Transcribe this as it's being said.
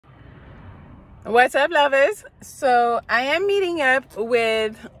What's up, lovers? So I am meeting up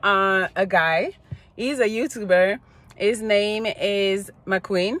with a guy. He's a YouTuber. His name is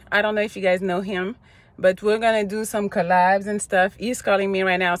McQueen. I don't know if you guys know him, but we're gonna do some collabs and stuff. He's calling me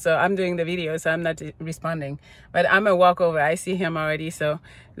right now, so I'm doing the video, so I'm not responding, but I'm gonna walk over. I see him already, so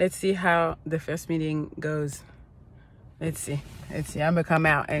let's see how the first meeting goes. Let's see. I'm gonna come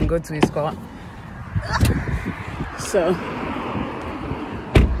out and go to his car. So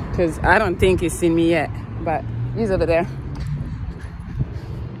because I don't think he's seen me yet, but he's over there.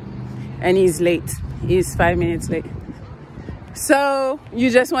 And he's late. He's 5 minutes late. So, you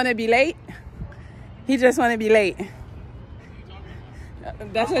just want to be late? He just want to be late.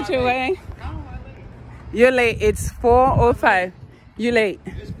 That's what you're wearing? You're late. It's 4:05. You late.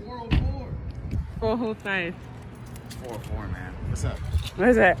 It's 4:04. 4:05. 4:04, man. What's up?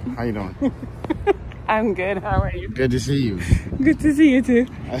 What's that? How you doing? I'm good. How are you? Good to see you. Good to see you too.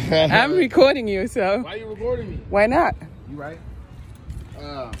 I'm recording you, so. Why are you recording me? Why not? You right?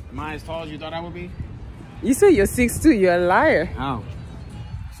 Am I as tall as you thought I would be? You say you're 6'2". You're a liar. Oh.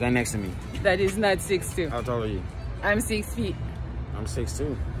 Stand next to me. That is not 6'2". How tall are you? I'm 6 feet. I'm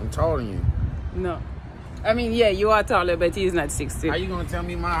 6'2". I'm taller than you. No. I mean, yeah, you are taller, but he's not 6'2". How you gonna tell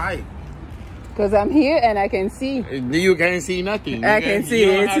me my height? Because I'm here and I can see. You can't see nothing. I can see.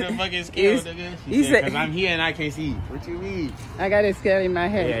 You don't have the fucking scale, nigga. Because I'm here and I can see. What you mean? I got a scale in my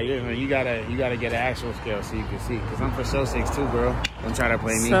head. Yeah, you gotta get an actual scale so you can see. Because I'm for sure 6'2", girl. Don't try to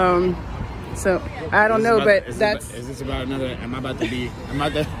play me. So I don't know, but that's. Is this about another? Am I about to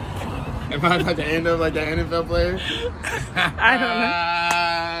end up like the NFL player? I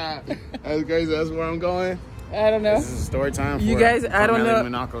don't know. That's crazy. That's where I'm going. I don't know. This is story time for you guys. I don't know.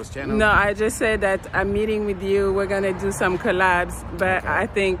 Monaco's channel. No, I just said that I'm meeting with you. We're gonna do some collabs, but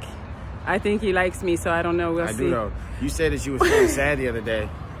okay. I think he likes me, so I don't know. We'll see. I do though. You said that you were feeling sad the other day.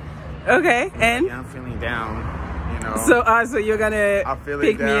 Okay, and yeah, I'm feeling down. You know. So you're gonna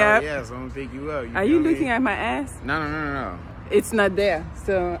pick me up? Yeah, so I'm gonna pick you up. Are you looking at my ass? No. It's not there,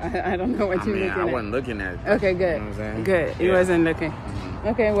 so I don't know what you're looking at. I wasn't looking at it. Okay, good. You know what I'm saying? Good. He wasn't looking.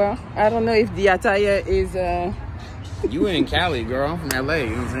 Okay, well, I don't know if the attire is... You in Cali, girl. I'm from LA. You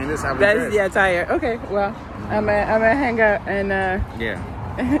know what I'm saying? This how we That's dress. the attire. Okay, well, I'm gonna hang out and... yeah.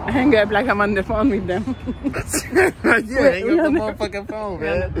 hang up like I'm on the phone with them. Yeah, hang up the motherfucking phone,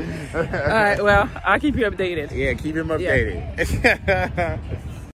 man. All right, well, I'll keep you updated. Yeah, keep him updated. Yeah.